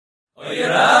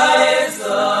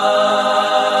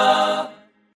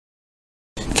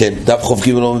כן, דף חוב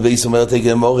קיבל לא מבייס אומרת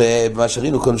הגמור, מה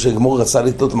שראינו קודם שהגמור רצה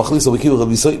לתלות מחליס או בקיבר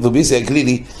רבי ביסי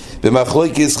הגלילי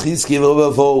במחלוקס חזקי ורבי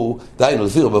אבוהו, דיינו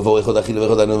לפי רבי אבוהו אחד אכילה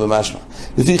ואחד הנועה במשמע,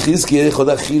 לפי חזקי אחד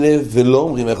אכילה ולא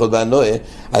אומרים אחד בהנועה,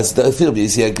 אז לפי רבי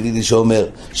ביסי הגלילי שאומר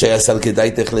שהיה סל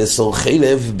כדאי תך לאסור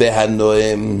חילב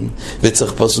בהנועה,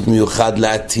 וצריך פסוק מיוחד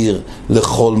להתיר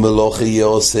לכל מלוך יהיה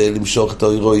עושה למשוך את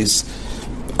האירויס,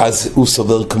 אז הוא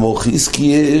סובר כמו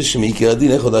חזקיה שמעיקר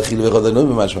הדין אחד אכילה ואחד הנועה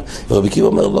במשמע. ורבי עקיבא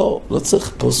אומר לא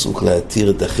צריך פסוק להתיר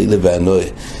את אכילה והנועה,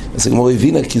 אז הגמרא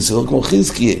הבינה כי הוא סובר כמו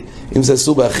חזקיה, אם זה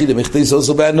אסור באכילה מחטא זה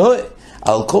אסור בהנועה,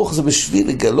 על כוח זה בשביל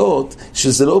לגלות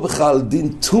שזה לא בכלל דין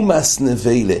תומאס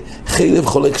נבלה, חילב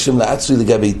חולק שם לעצוי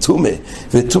לגבי תומה,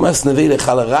 ותומאס נבלה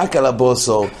חל רק על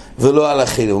הבוסור ולא על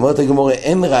החילב. אומרת הגמרא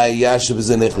אין ראייה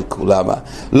שבזה נחלקו, למה?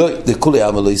 לא, לכולי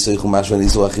עלמא לא יסריכו משהו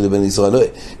ניסור אכילה וניסור הנועה,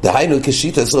 דהיינו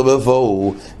כשיט עשרה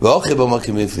בבואו ואוכל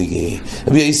במקים מפליגי.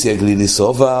 רבי יסי הגלילי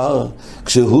סובר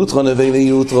כשהותרו נבלה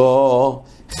יותרו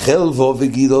חלבו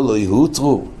וגידו לא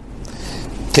יהותרו.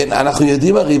 כן, אנחנו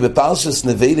יודעים הרי בפרשס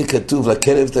נבלה כתוב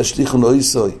לכלב תשליכו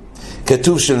נויסוי,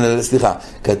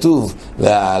 כתוב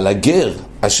לגר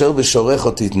אשר בשורך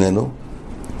תתננו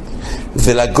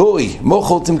ולגוי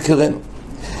מוכר תמכרנו.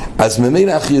 אז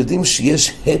ממילא אנחנו יודעים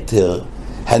שיש היתר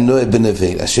הנועה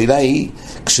בנבלה. השאלה היא,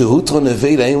 כשהותרו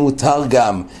נבלה האם מותר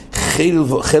גם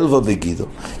חלבו וגידו?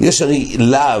 יש הרי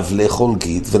לאו לאכול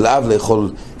גיד ולאו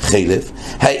לאכול חלב.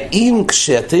 האם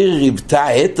כשהתורה ריבתה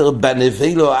היתר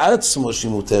בנבלה עצמו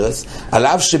שמותרס, על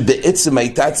אף שבעצם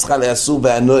הייתה צריכה לאסור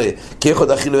בהנועה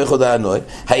כאחד אכילה ואחד הנועה,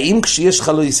 האם כשיש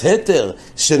חלויס היתר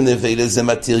של נבלה זה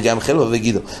מתיר גם חלבו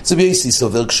וגידו? זה בייסי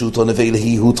סובר כשהותרו נבלה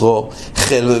היא הותרו,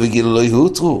 חלבו וגידו לא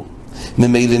יהותרו,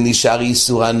 ממילא נשאר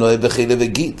איסור הנועה בחילב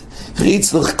וגיד,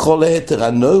 ויצטרך כל היתר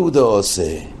הנועה הוא דו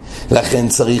עושה. לכן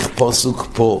צריך פסוק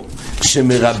פה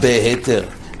כשמרבה היתר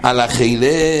על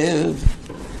החילב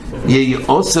יהיה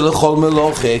עושה לכל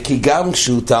מלוכה, כי גם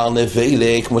כשהותר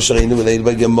נבלה כמו שראינו בליל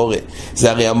בגמורה,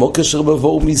 זה הרי עמוק אשר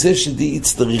בבואו מזה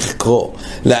שדיץ צריך קרוא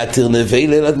להתיר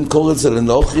נבלה למכור את זה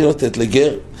לנוכרי לתת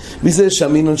לגר, מזה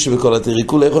שהמינון שבכל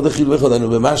התריקו לאחד אכיל ואחד ענו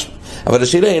במשהו. אבל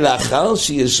השאלה היא לאחר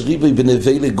שיש ריבי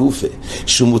בנבלה גופה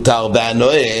שהוא מותר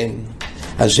בהנועה,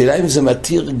 השאלה אם זה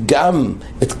מתיר גם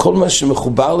את כל מה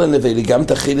שמחובר לנבלה, גם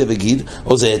את החילה וגיד,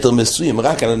 או זה היתר מסוים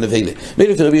רק על הנבלה.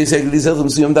 מילה רבי יסי הגלילי זה היתר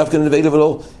מסוים דווקא לנבלה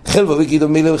ולא חלבו וגיד, או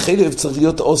מילה חילה צריך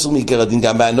להיות אוסר מעיקר הדין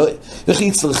גם בהנועה,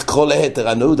 וכי צריך לקרוא להיתר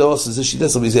הנועה דה אוסר, זה שיטה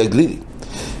רבי יסי הגלילי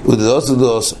ודה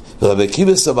אוסר. ורבי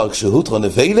עקיבא סבר כשהותרו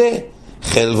נבלה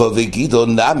חלבו וגידו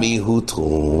נמי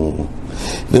הותרו,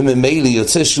 וממילא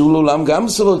יוצא שהוא לעולם גם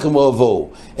סובר כמו אבואו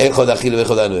אחד אכילה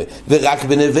ואחד הנועה, ורק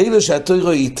בנבלה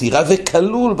שהתורה התירה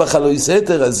וכלול בחלויס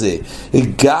היתר הזה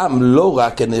גם לא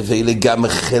רק הנבלה, גם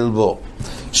חלבו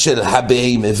של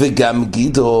הבהמה וגם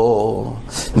גידו.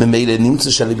 ממילא נמצא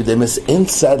שעל דמס אין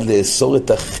צד לאסור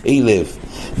את החלב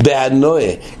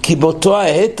בהנועה, כי באותו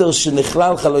ההיתר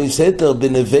שנכלל חלויס היתר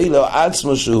בנבלה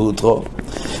עצמו שהותרו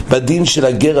בדין של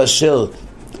הגר אשר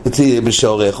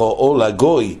בשעורך או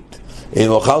לגוי, אם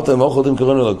אוכלתם אוכלתם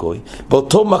קראנו לגוי,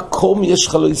 באותו מקום יש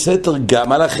חלויס היתר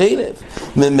גם על החלב.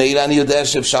 ממילא אני יודע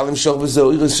שאפשר למשוך בזה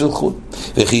אוירס של חוד,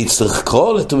 וכי יצטרך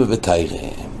קרוא לתומה בתיירה.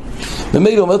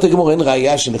 ממילא אומרת הגמור אין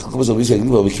ראייה שנחלקו בזה רבי יסי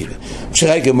הגלילי ורבי עקיבא,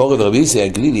 שראה גמור ורבי יסי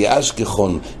הגלילי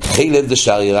אשכחון חלב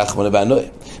דשארי רחמנא בהנועה.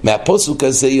 מהפסוק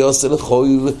הזה יעשה לכל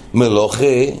מלוכה,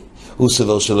 הוא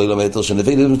סבר שלא ילמד היתר של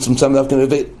נבלה מצומצם דווקא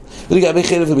נבלה, ולגבי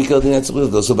חלב ומעיקר הדין היה צריך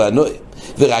להיות עושה בהנועה,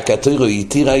 ורק התורה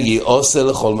התירה יעשה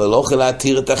לכל מלוכה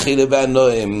להתיר את החילב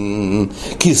בהנועה,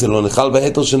 כי זה לא נחל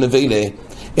בהיתר של נבלה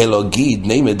אלא גיד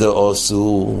נעמד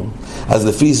דאסור. אז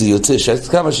לפי זה יוצא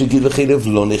שכמה שגיד וחילב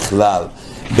לא נכלל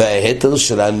בהיתר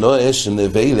של הנועה של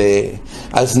נבלה,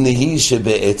 אז נהי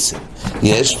שבעצם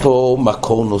יש פה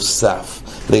מקור נוסף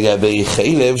לגבי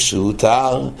חילב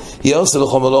שהותר יעשה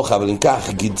לכל מלוכה, אבל אם כך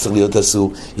גיד צריך להיות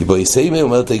אסור. יבוא יסיימה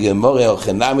אומרת הגמרא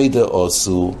אוכנמי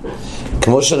דאסור,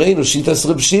 כמו שראינו שיטת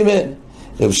רב שמעון.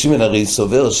 רב שמעון הרי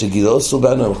סובר שגיד אסור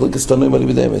בהנועה, מחלוקת תנועים על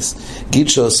יבדמס, גיד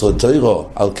שאסור תוירו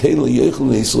על כאילו יאכלו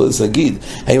מישראל להגיד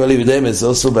האם על יבדמס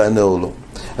זה אסור בהנועה או לא,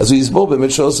 אז הוא יסבור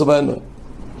באמת שאסור בהנועה.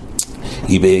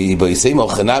 יבוא יסיימה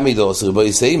אוכנמי דאסור, יבוא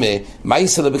יסיימה מה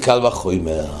יסלה בקל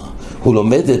וחומר, הוא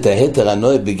לומד את ההיתר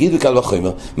הנועה בגיד וקל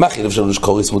וחומר. מה חילב שלנו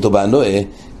שקורס מותו בהנועה?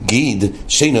 גיד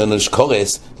שאינו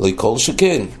נשקורס לא יקור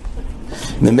שכן.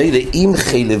 ממילא עם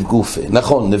חלב גופה,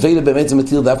 נכון, נבלה באמת זה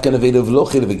מתיר דווקא נבלה ולא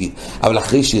חלב וגיד, אבל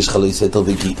אחרי שיש חלוי סתר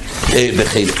וגיד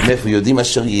בחלב, מאיפה יודעים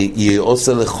אשר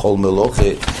יעושה לכל מלוכה,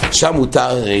 שם מותר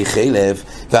הרי חלב,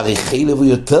 והרי חלב הוא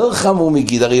יותר חמור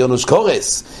מגיד, הרי אנוש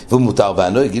קורס, והוא מותר,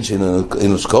 ואנו יגיד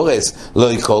שאנוש קורס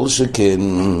לא יקול שכן,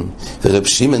 ורב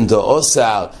שמעון דא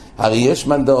אוסר, הרי יש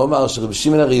מן דא אומר שרב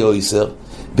שמעון הרי אוסר,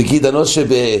 בגיד אנוש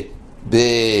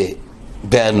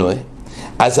באנוי,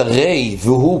 אז הרי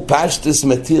והוא פשטס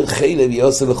מתיר חלב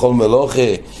יעושה לכל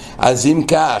מלוכה, אז אם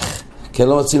כך, כן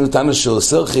לא מצינו אותנו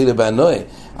שאוסר חלב באנוי,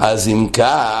 אז אם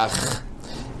כך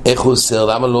איך הוא אוסר?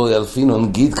 למה לא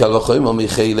ילפינון גיד קל וחומר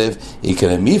מחלב?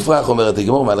 יקנה מפרח, אומרת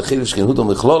הגמור, מעל החלב שכנות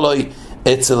ומכלולוי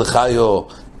אצל חיו,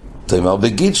 תאמר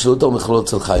בגיד שלות ומכלול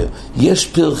אצל חיו. יש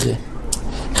פרחה,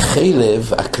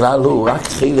 חלב, הכלל הוא רק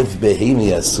חלב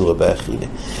בהמי אסור באכילה,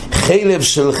 חלב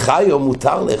של חיו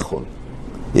מותר לאכול.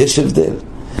 יש הבדל,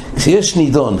 כשיש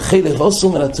נידון חלב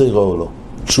אסור מן התורה או לא,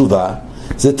 תשובה,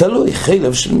 זה תלוי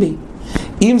חלב של מי.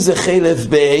 אם זה חלב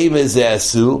בהמי זה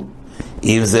אסור,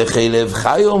 אם זה חלב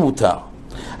חיו מותר.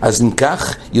 אז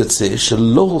ניקח יוצא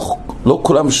שלא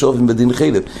כולם שובים בדין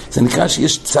חלב, זה נקרא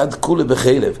שיש צד כולה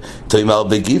בחלב, תאמר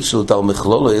בגיד שלותה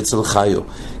ומכלולו אצל חיו,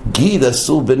 גיד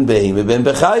אסור בין בהים ובין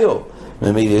בחיו,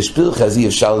 ממילא יש פרחה, אז אי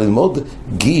אפשר ללמוד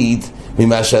גיד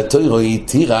ממה שהתורה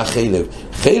התירה חלב.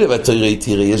 חלב התורה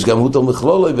התירה, יש גם הותו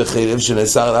מכלולו בחלב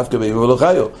שנאסר עליו כבהים ולא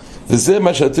חיו, וזה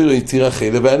מה שהתורה התירה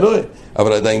חלב באנוה,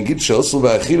 אבל עדיין גיד שאסור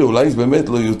באכילה, אולי זה באמת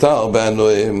לא יותר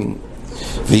באנוה.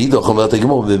 ואידוך אומרת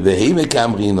הגמור, ובהימה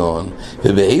כאמרינון,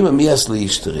 ובהימה מי אסלי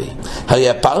ישתרי. הרי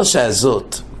הפרשה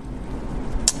הזאת,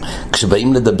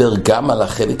 כשבאים לדבר גם על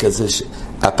החלק הזה,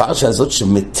 הפרשה הזאת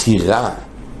שמתירה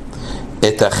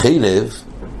את החלב,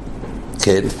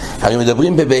 כן, הרי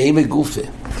מדברים בבהימה גופה,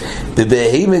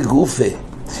 בבהימה גופה,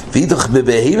 ואידוך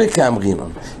בבהימה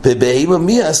כאמרינון, בבהימה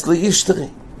מי אסלי ישתרי.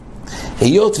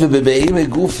 היות ובבהימה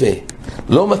גופה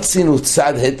לא מצינו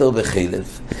צד היתר בחלב,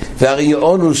 והרי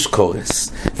אונוש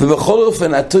קורס, ובכל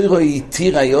אופן התורה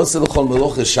התירה יעושה לכל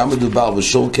מלוכה, שם מדובר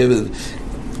בשור כבש,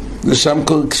 לשם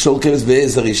שור כבש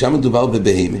בעזרי, שם מדובר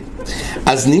בבהימה.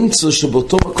 אז נמצא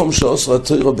שבאותו מקום שעושה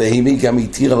התורה בהימה גם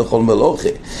התירה לכל מלוכה,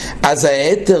 אז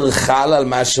היתר חל על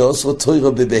מה שעושה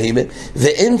התורה בבהימה,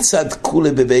 ואין צד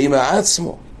כולה בבהימה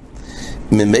עצמו.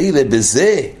 ממילא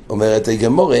בזה, אומרת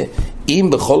הגמורה, אם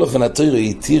בכל אופן התורה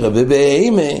התירה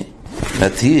בבהימה,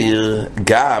 נתיר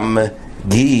גם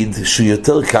גיד שהוא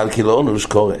יותר קל כי לא אונוש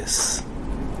קורס.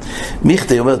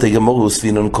 מיכתה אומרת הגמור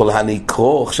וספינון כל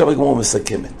הנקרו, עכשיו הגמור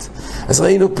מסכמת. אז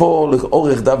ראינו פה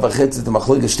לאורך דף וחצי את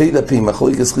המחלוקת, שתי דפים,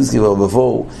 מחלוקת חזקי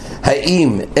ובבואו,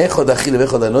 האם איך עוד אכילה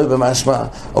ואיך עוד ענוי במשמע,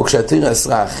 או כשהתורה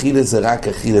אסרה אכילה זה רק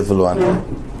אכילה ולא ענוי.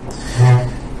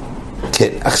 כן,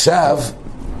 עכשיו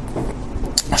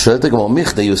שואלת הגמור,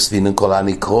 מיכתה יוספינון כל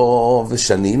הנקרו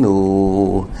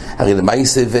ושנינו, הרי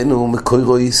למעשה הבאנו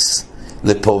מקוירויס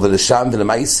לפה ולשם,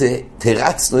 ולמעשה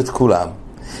תרצנו את כולם.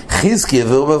 חזקי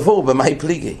ובבואו במאי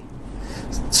פליגי.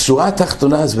 שורה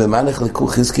התחתונה, אז במה נחלקו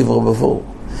חזקי ובבואו?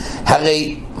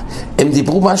 הרי הם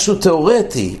דיברו משהו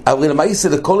תיאורטי, אבל למעשה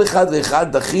לכל אחד ואחד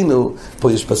דחינו,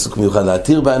 פה יש פסוק מיוחד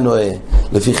להתיר באנוה,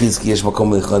 לפי חזקי יש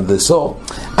מקום מיוחד לסור,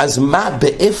 אז מה,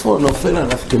 באיפה נופל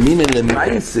הנפקמינה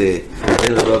למעשה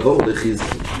אל ובבואו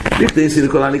לחזקי? לפני יסי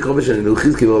לכל הנקרא בשנינו,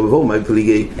 חזקי ובבואו מאי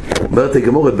פליגי, אומרת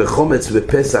הגמורה בחומץ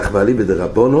בפסח ועלי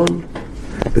בדרבונון,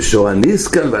 בשור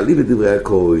הניסקל ועלי בדברי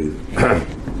הכהן.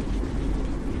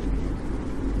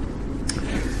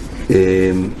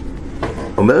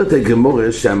 אומרת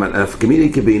הגמורה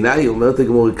שהנפקמינה כבעיניי, אומרת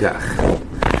הגמורה כך,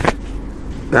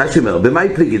 רש"י אומר, במאי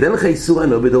פליגי, אין לך איסור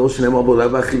ענוי בדור שנאמר בעולה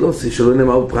ואכילוסי, שלא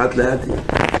נאמר בפרט לעתיד.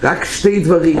 רק שתי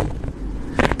דברים,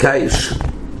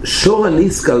 שור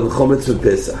הניסקל וחומץ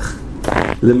בפסח.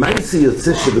 למעשה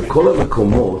יוצא שבכל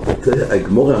המקומות,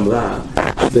 הגמורה אמרה,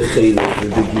 בחילק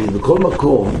ובגיל, בכל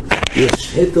מקום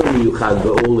יש היתר מיוחד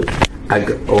באור.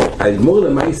 הגמורה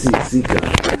למעשה הפסיקה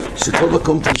שכל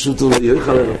מקום פשוט הוא לא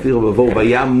יוכל לרפיר ובבור,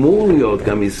 והיה אמור להיות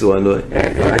גם איסור ענוי,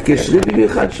 רק יש ריבי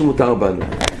אחד שמותר בנו.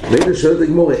 ואלה שואלת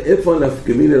הגמורה, איפה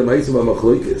הנפקמינה למעשה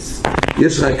במחלוקס?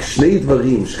 יש רק שני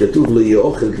דברים שכתוב לא יהיה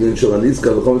אוכל כלין שור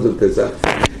הניסקל וחומץ בפסח,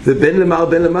 ובין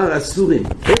למר אסורים.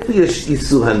 איפה יש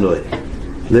איסור ענוי?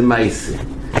 למעשה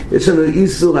יש לנו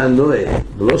איסור ענוי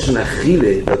ולא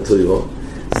שנאכילה בתורה,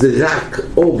 זה רק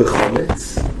או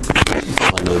בחומץ,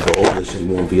 ענוי באורש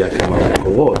שמו מביאה כמה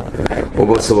מקורות, או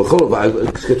בסובחול, אבל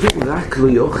כשכתוב רק לא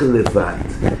יאכל לבד,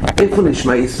 איפה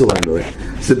נשמע איסור ענוי?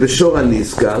 זה בשור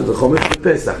הניסקל וחומץ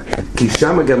בפסח, כי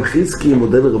שם גם חזקי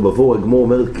מודל רבבור הגמור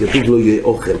אומרת כתוב לא יהיה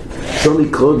אוכל, לא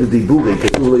נקרא בדיבורי,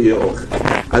 כתוב לא יהיה אוכל.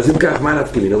 אז אם כך, מה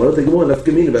הנפקמינה? אומרת הגמור,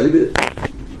 הנפקמינה,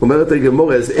 אומרת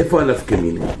הגמור, אז איפה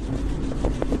הנפקמינה?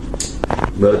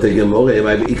 אומרת הגמורה,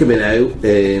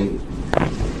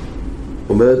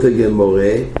 אומרת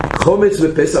הגמורה, חומץ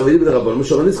בפסח וליבד הרבון,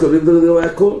 משורן נזכור ליבד הרבון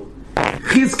הכל.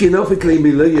 חזקי נופק לי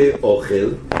מלא יהיה אוכל,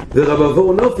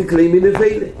 ורבבו נופק לי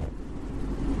מנבלה.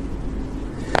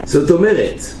 זאת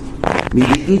אומרת,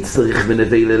 מלאית צריך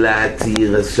בנבלה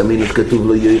להתיר, אז שמינו שכתוב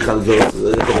לו יויכל זאת,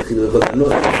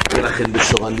 ולכן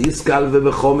בשורן נזכר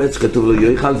ובחומץ שכתוב לו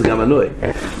יויכל זה גם הנועה.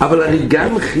 אבל אני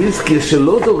גם חזקי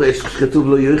שלא דורש שכתוב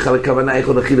לו יויכל, הכוונה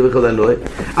איכות אכילה ואיכות הנועה,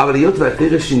 אבל היות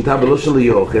והתרא שינתה בלא שלו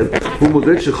יהיה אוכל, הוא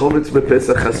מודד שחומץ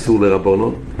בפסח אסור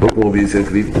לרבונו, לא כמו בישראל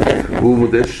כליב, הוא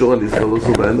מודד ששורן נזכר לא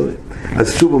אסור בהנועה.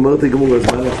 אז שוב אומרת הגמור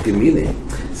הזמן נפקמינה,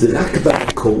 זה רק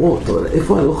במקורות, אבל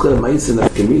איפה הלוך על המייסה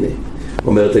נפקמינה?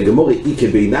 אומרת הגמור, איקה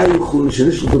בעיניי חולין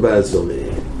שנשלטו באזור.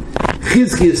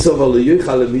 חזקי יסוב על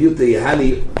יויכל למיעוט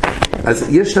היהני. אז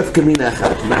יש נפקמינה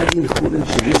אחת, מה דין חולין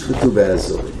שנשלטו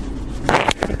באזור?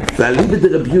 ואליבא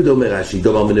דרבי יהודה אומר רש"י,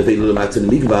 דומר מנבלה למטה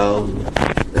למגבר.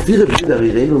 לפי רבי יהודה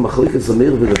הרי ראינו מחלוקת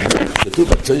זמר ורבי יהודה. כתוב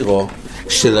בתורה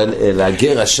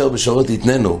שלהגר אשר בשורות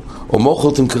יתננו, או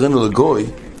מוכר תמכרנו לגוי,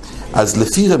 אז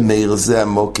לפי רבי מאיר זה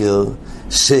המוקר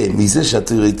שמזה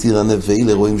שהתורה התירה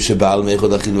נבלה רואים שבעל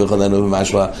מאיכות אכיל ואיכות הנועה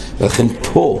במשמע, ולכן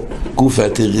פה גוף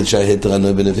התורה שההתר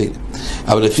הנועה בנבלה.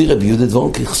 אבל לפי רבי יהודה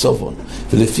דבורם ככסובון,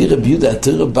 ולפי רבי יהודה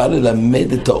התורה בא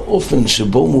ללמד את האופן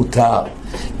שבו מותר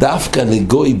דווקא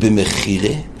לגוי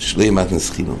במחירה, שלא ימת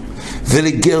נסחינו,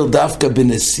 ולגר דווקא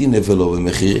בנסינה ולא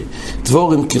במחירה,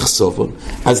 דבורם ככסובון.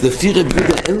 אז לפי רבי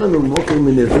יהודה אין לנו מוקר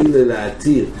מנבלה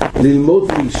להתיר,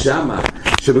 ללמוד משמה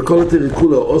שבכל התורה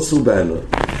כולו אסור בהנועה.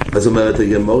 אז אומרת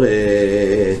הגמור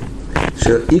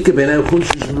שאיקה בעיניי חולין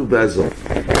שנשלטו באזור.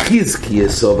 חזקי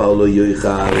יסוב על לא יויכל,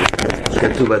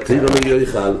 שכתוב בתורה לא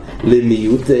יויכל,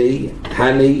 למיעוטי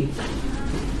הני,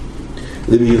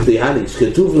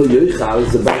 שכתוב לא יויכל,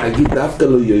 זה בא להגיד דווקא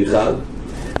לא יויכל,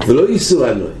 ולא איסור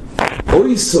הנועה.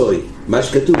 אוי סוי, מה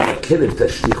שכתוב, הכלב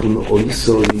תשליכו אוי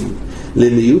סוי,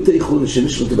 למיעוטי חולין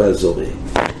שנשלטו באזור.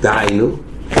 דהיינו,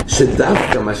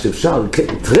 שדווקא מה שאפשר,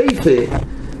 טרייפה,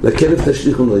 לכלב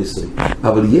תשליכו לא יסוי.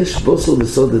 אבל יש בוסר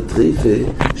בסוד הטריפה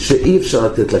שאי אפשר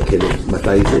לתת לכלב.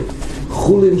 מתי זה?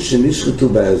 חולין שנשחטו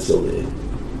באזור.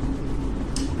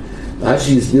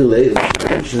 רש"י הסביר לאל,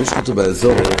 חולין שנשחטו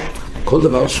באזור, כל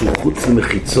דבר שהוא חוץ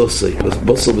למחיצוסי,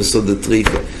 בוסר בסוד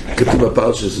הטריפה, כתוב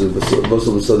בפרשה שזה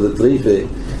בוסר בסוד הטריפה,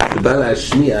 זה בא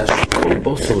להשמיע שכל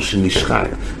בוסר שנשחט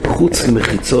חוץ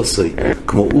למחיצוסי,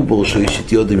 כמו אובור שהוא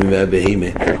אישית יודי ממי הבהימה,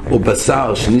 או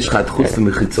בשר שנשחט חוץ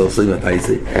למחיצוסי, מתי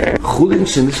זה? חולין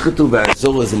שנשחטו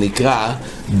באזור הזה נקרא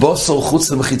בוסר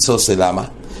חוץ למחיצוסי. למה?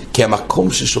 כי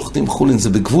המקום ששוחטים חולין זה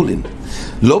בגבולין,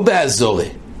 לא באזורי,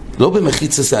 לא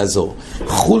במחיצה האזור.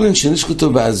 חולין שנשחטו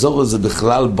באזור זה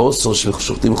בכלל בוסר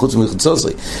ששוחטים חוץ למחיצוסי.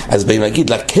 אז באים להגיד,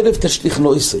 לכלב תשליך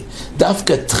נויסי,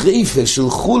 דווקא טריפה של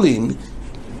חולין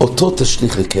אותו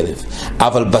תשליך לכלב,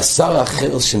 אבל בשר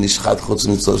אחר שנשחט חוץ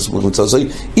למצוסוי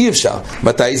אי אפשר.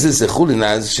 מתי זה? זה חולין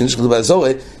שנשחטו באזור,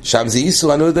 שם זה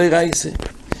איסור הנועה דאורייסה.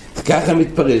 ככה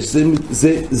מתפרש,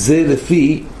 זה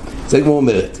לפי, זה כמו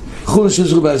אומרת, חולין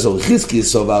שנשחטו באזור, חזקי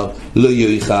יסובר לא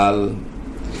יויכל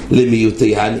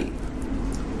למיעוטי הני.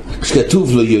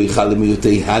 כשכתוב לא יויכל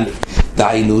למיעוטי הני,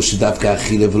 דהיינו שדווקא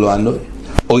אכילה ולא הנועה.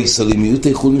 אוי סולי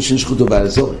מיעוטי חולין שנשחטו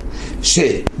באזור,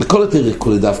 שבכל התורה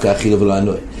כולה דווקא אכילה ולא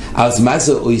הנועה. אז מה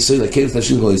זה אוי סוי? לכלב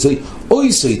תשליכו אוי סוי?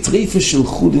 אוי סוי טריפה של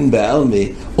חולין בעלמה,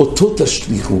 אותו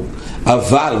תשליכו,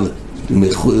 אבל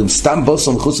סתם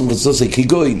בוסר מחוץ למחיצוסי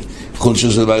כגוין חולין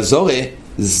שנשחטו באזור,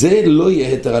 זה לא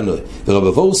יהיה התר הנועה.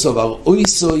 ורבבו סבר אוי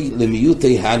סוי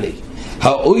למיעוטי הני.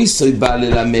 האוי סוי בא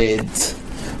ללמד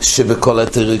שבכל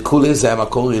התורה כולה זה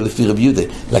המקור לפי רבי יהודה,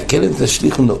 לכלב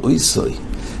תשליכו אוי סוי.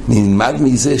 נלמד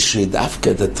מזה שדווקא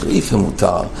את הטריפה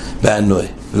מותר בהנועה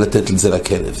ולתת את זה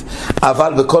לכלב,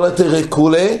 אבל בכל התורה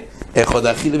כולה אחד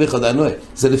האכילה ואחד הנועה,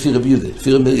 זה לפי רבי יהודה.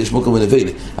 לפי רבי יהודה יש מוקר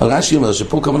מנבלה, אבל רש"י אומר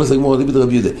שפה כמובן זה גמור ליבד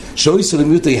רבי יהודה שאוי סוי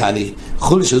למיעוטי הני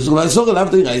חולין שאסור לעזור אליו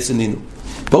דאורייסה נינו.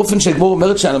 באופן שהגמור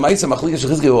אומרת שעל המייסה מחליקה של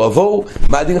חזקי הוא עבור,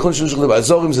 מה הדין יכול שנשלח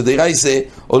באזור, אם זה דאורייסה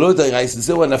או לא דאורייסה,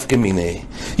 זהו הנפקמינה.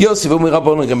 יוסף אומר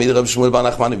רבנו גם רבי שמואל בר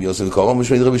נחמני ויוסף וקורא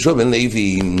משמעית רבי שמואל בן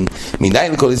לוי,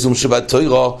 מניין כל איסור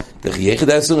שבתורה דרך יחיד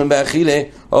האסורים באכילה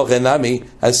או חינמי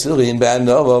אסורים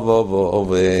בהנועה.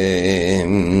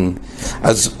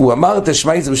 אז הוא אמר את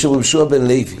השמע את זה בשם רבי שמואל בן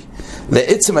לוי,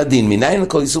 לעצם הדין מניין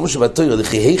כל איסור שבתורה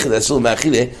דרך יחיד האסורים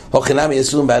באכילה או חינמי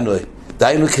אסורים בהנועה,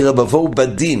 דהיינו כרבבו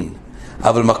בדין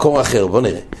אבל מקור אחר. בוא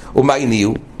נראה. ומה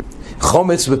הניעו?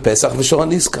 חומץ בפסח ושורן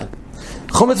נזקל.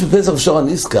 חומץ בפסח ושורן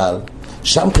נזקל,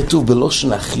 שם כתוב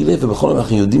בלושן אכילה, ובכל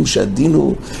אנחנו יודעים שהדין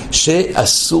הוא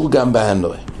שאסור גם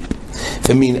בהנועה.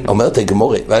 אומרת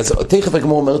הגמורה, ואז תכף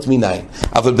הגמורה אומרת מניין,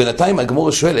 אבל בינתיים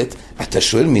הגמורה שואלת, אתה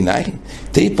שואל מניין?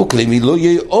 תיפוק למי לא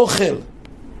יהיה אוכל.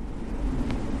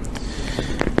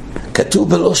 כתוב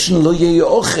בלושן לא יהיה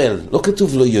אוכל, לא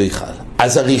כתוב לא יאכל.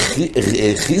 אז הרי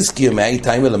חזקיה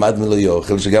מהאיתיים למד מלא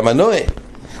יאכל, שגם הנועה.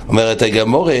 אומרת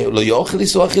הגמורה, לא יאכל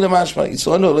איסור אכילה משמע,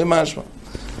 איסור הנועה לא משמע.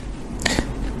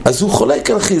 אז הוא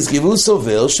חולק על חזקיה, והוא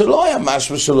סובר שלא היה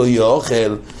משמע שלא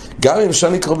יאכל, גם אם אפשר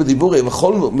לקרוא בדיבורי,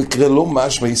 בכל מקרה לא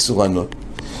משמע איסור הנועה.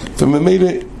 וממילא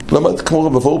למד כמו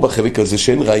רבבור בחלק הזה,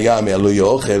 שאין ראיה מהלא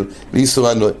יאכל לאיסור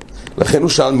הנועה. לכן הוא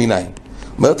שאל מניין.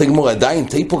 אומרת הגמורה, עדיין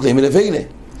תיפוק למי נבלה.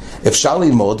 אפשר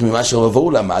ללמוד ממה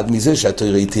שרבבור למד, מזה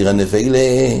שהתורה התירה נבלה,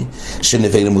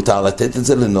 שנבלה מותר לתת את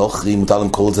זה לנוכרי, מותר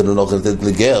למכור את זה לנוכרי, לתת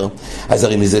לגר, אז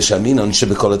הרי מזה שהמינון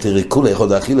שבכל התירה כולה, יכול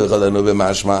להכילו, יכול לנו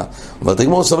במשמע. אומרת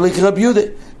הגמורה, סובר לקרוא רבי יהודה,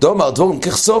 דומר דבורם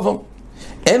ככסובם.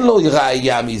 אין לו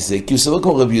ראייה מזה, כי הוא סובר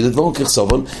כמו רבי יהודה, דבורם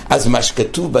ככסובם, אז מה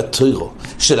שכתוב בתורה,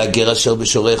 של הגר אשר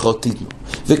בשורך או תיתנו,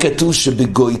 וכתוב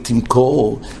שבגוי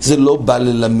תמכור, זה לא בא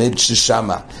ללמד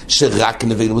ששמה, שרק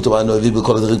נבלה מותר הנועה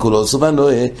ובכל התירה כולה אסור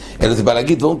והנועה, אלא זה בא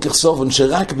להגיד דבורם ככסובם,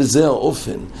 שרק בזה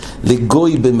האופן,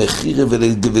 לגוי במחיר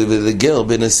ולגר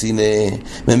בנסינה,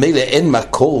 ממילא אין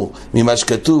מקור ממה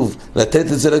שכתוב,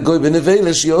 לתת את זה לגוי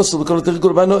בנבלה, שיעשו בכל התירה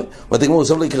כולה והנועה. ואתה גמור,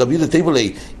 סובר לקרבי יהודה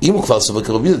תיבולי, אם הוא כבר סובר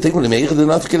כרבי יהודה תיבולי, מאיך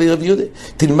דנפקא לרבי יהודה?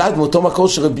 תלמד מאותו מקור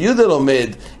שרבי יהודה לומד,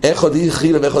 איך עוד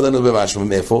יחילה ואיך עוד ענו במשהו,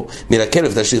 מאיפה? מן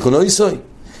הכלב תשליך נוי סוי.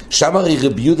 שם הרי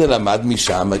רבי יהודה למד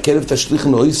משם, הכלב תשליך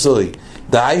נוי סוי.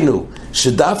 דהיינו,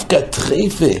 שדווקא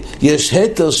טריפה, יש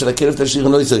היתר של הכלב תשליך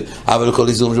נוי סוי, אבל כל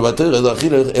איזום שבתורה,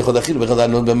 איך עוד אכילה ואיך עוד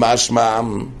ענו במשמע.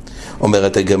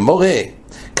 אומרת הגמורה,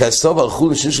 כסוב ערכו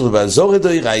לשנשל ובעזור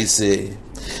דוי רייסה.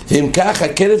 ואם כך,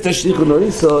 הכלב תשליך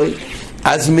נוי סוי,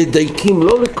 אז מדייקים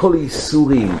לא לכל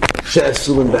איסורים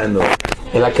שאסורים בענוי,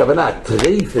 אלא הכוונה,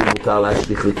 טריפה מותר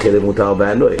להשליך לכלב מותר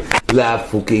בענוי,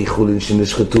 להפוקי חולין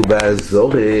שנשחטו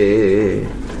באזור,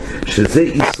 שזה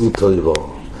איסור תוירו.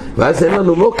 ואז אין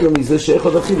לנו מוקר מזה שאיך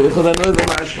עוד אכילו, איך עוד ענוי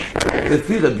ומשהו.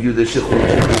 לפי רבי יהודה שחולין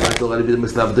שנשחטו בתורה לבית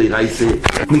מסלב די רייסה,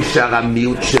 נשאר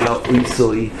המיעוט של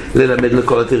האויסוי ללמד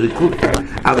לכל התריקות.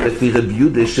 אבל לפי רבי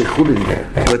יהודה שחולין,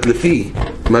 לפי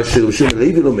מה שרשום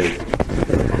לוי לומד,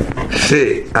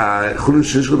 שהחולין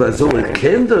שנשחטו באזור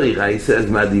כן דרי רייסה, אז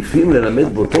מעדיפים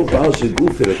ללמד באותו פער של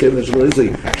גוף אל הכבד של רייסה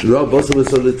שלא הבוסר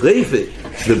בסוד לטריפה,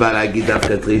 שזה בא להגיד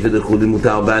דווקא טריפה דחולין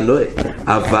מותר בענוי,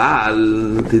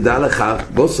 אבל תדע לך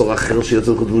בוסר אחר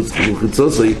שיוצא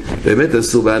חיצוסוי באמת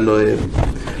אסור בענוי.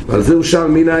 אבל זהו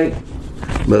שם מיני.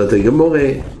 אומרת הגמורה,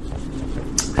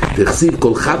 תחסיד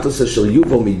כל חטוס אשר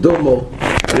יובו מדומו,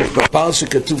 יש בפער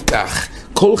שכתוב כך,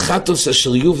 כל חטוס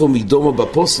אשר יובו מדומו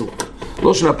בפוסוק,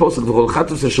 לא של הפוסק, וכל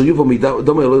חטוס אשר יובו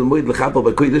מדומו לא מועד לחפר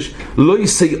בקודש, לא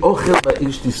יישא אוכל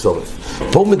באיש תשורף.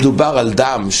 פה מדובר על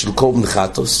דם של קורבן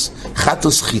חטוס,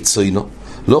 חטוס חיצוינו,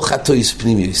 לא חטויס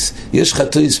פנימיוס. יש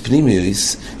חטויס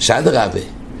פנימיוס שעד הרבה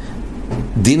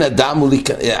דין הדם הוא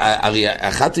הרי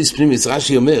החטויס פנימיוס,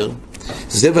 רש"י אומר,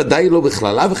 זה ודאי לא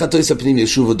בכללה, וחטויס הפנימיוס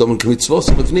שוב ודומן כמצווס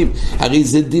בפנים, הרי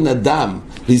זה דין הדם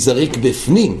להיזרק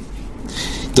בפנים.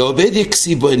 דעובד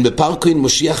יקסיבוין בפרקוין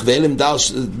מושיח ואלם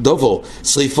דובו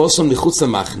שריפוסון מחוץ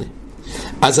למחנה.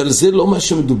 אז על זה לא מה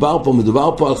שמדובר פה,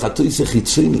 מדובר פה על חטויס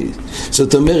החיצוני.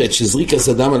 זאת אומרת שזריקת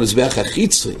הדם על מזבח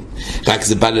החיצוני, רק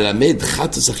זה בא ללמד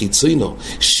חטוס החיצוינו,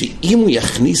 שאם הוא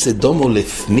יכניס את דומו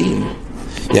לפנים,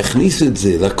 יכניס את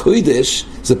זה לקודש,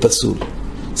 זה פסול,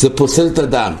 זה פוסל את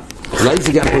הדם, אולי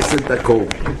זה גם פוסל את הקור.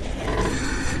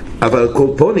 אבל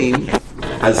קורפונים,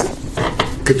 אז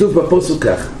כתוב בפוסוק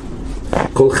כך,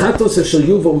 כל חטוס אשר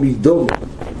יובו מדומו,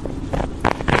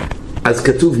 אז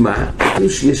כתוב מה? כתוב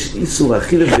שיש איסור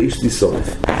אכילה באיש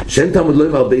תשורף, שאין תעמוד לא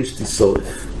עם הרבה איש תשורף.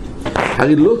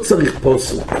 הרי לא צריך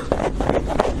פוסוק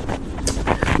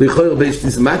לכוי הרבה איש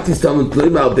תשורף, מה תעמוד לא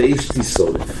עם הרבה איש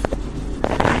תשורף?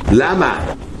 למה?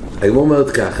 אני אומרת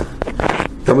ככה,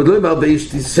 תעמוד לא עם הרבה איש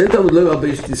תשורף, שאין תעמוד לא עם הרבה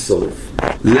איש תשורף.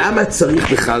 למה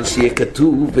צריך בכלל שיהיה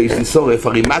כתוב באיש תשורף?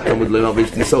 הרי מה תעמוד לא עם הרבה איש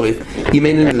תשורף אם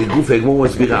אין אין לגוף, הגמור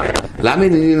מסבירה למה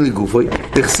אין אין לגוף?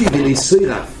 תחסיד אין איסוי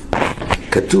רף,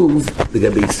 כתוב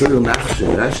לגבי איסור נחש,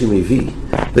 רש"י מביא,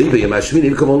 ביום השמיני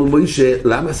אמרנו מוישה,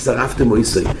 למה שרפתם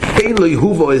מוישה? אין לו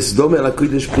יהובו אסדום אל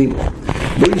הקודש פנימו.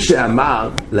 מוישה אמר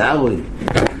לאהרון,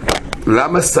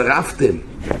 למה שרפתם?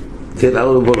 כן,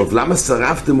 אהרון בונוב, למה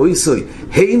שרפתם מוישה?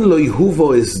 אין לו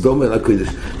יהובו אסדום אל הקודש.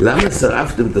 למה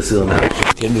שרפתם את הסיר נחש?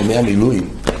 כן, בימי המילואים.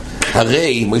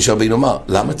 הרי, מוישה רבינו אמר,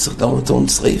 למה צריך תאומתון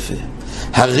שריפה?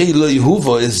 הרי לא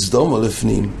יהובו אסדום אל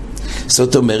לפנים.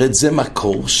 זאת אומרת, זה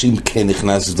מקור שאם כן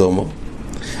נכנס דומו,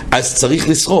 אז צריך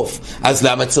לשרוף. אז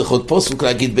למה צריך עוד פוסוק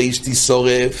להגיד באיש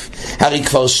תשורף? הרי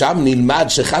כבר שם נלמד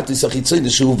שחתיס החיצוני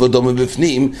שהוא ודומה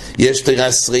בפנים יש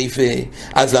תירה שריפה.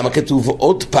 אז למה כתוב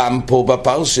עוד פעם פה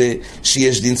בפרשה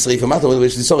שיש דין שריפה? מה אתה אומר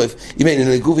באיש תשורף? אם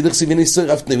אין לגוף ודרסי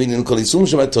וניסורף נבין כל איסור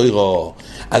שם התוירו.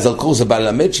 אז על קורס הבא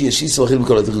למד שיש איסור אכיל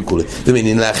בכל התיר כולה.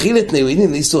 ומעניין להכיל את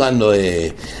נאוינין איסור הנועה.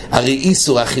 הרי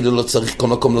איסור אכיל לא צריך כל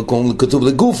מקום כתוב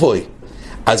לגופוי.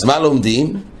 אז מה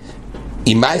לומדים?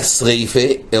 אם מה שריפה,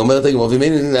 אומרת הגמרא,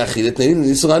 ומעניין להכיל את נאוינין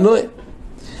איסור הנועה.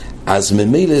 אז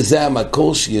ממילא זה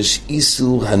המקור שיש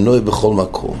איסור הנועה בכל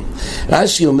מקום.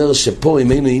 רש"י אומר שפה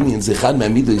אימנו עניין זה אחד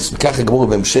מהמידוס, וככה גמור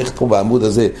בהמשך פה בעמוד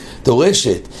הזה,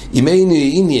 תורשת, אימנו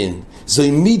עניין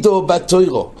זוהי מידו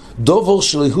בתוירו, דובור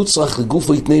שלא יוצרך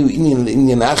לגופו יתנאו עניין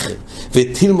לעניין אחר,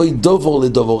 ותלמוי דובור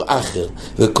לדובור אחר,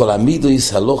 וכל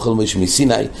המידוס הלוך על משה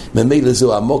מסיני, ממילא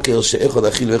זהו המוקר שאחד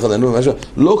אכיל ואחד ענו ומשהו,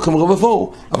 לא כמרוב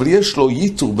עבור, אבל יש לו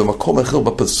ייתור במקום אחר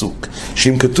בפסוק,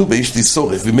 שאם כתוב באיש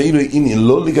תשורף, ומילא עניין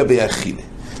לא לגבי אכילה,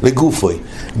 לגופוי,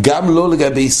 גם לא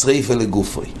לגבי שריפה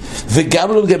לגופוי,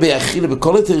 וגם לא לגבי אכילה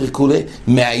בכל התיר כולה,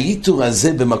 מהייתור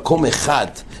הזה במקום אחד,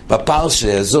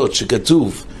 בפרשה הזאת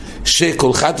שכתוב,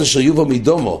 שכל חת אשר יובא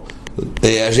מדומו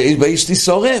באיש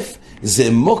תשורף,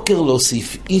 זה מוקר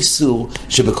להוסיף איסור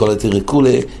שבכל התיר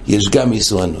כולה יש גם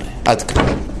איסור הנועה. עד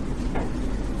כאן.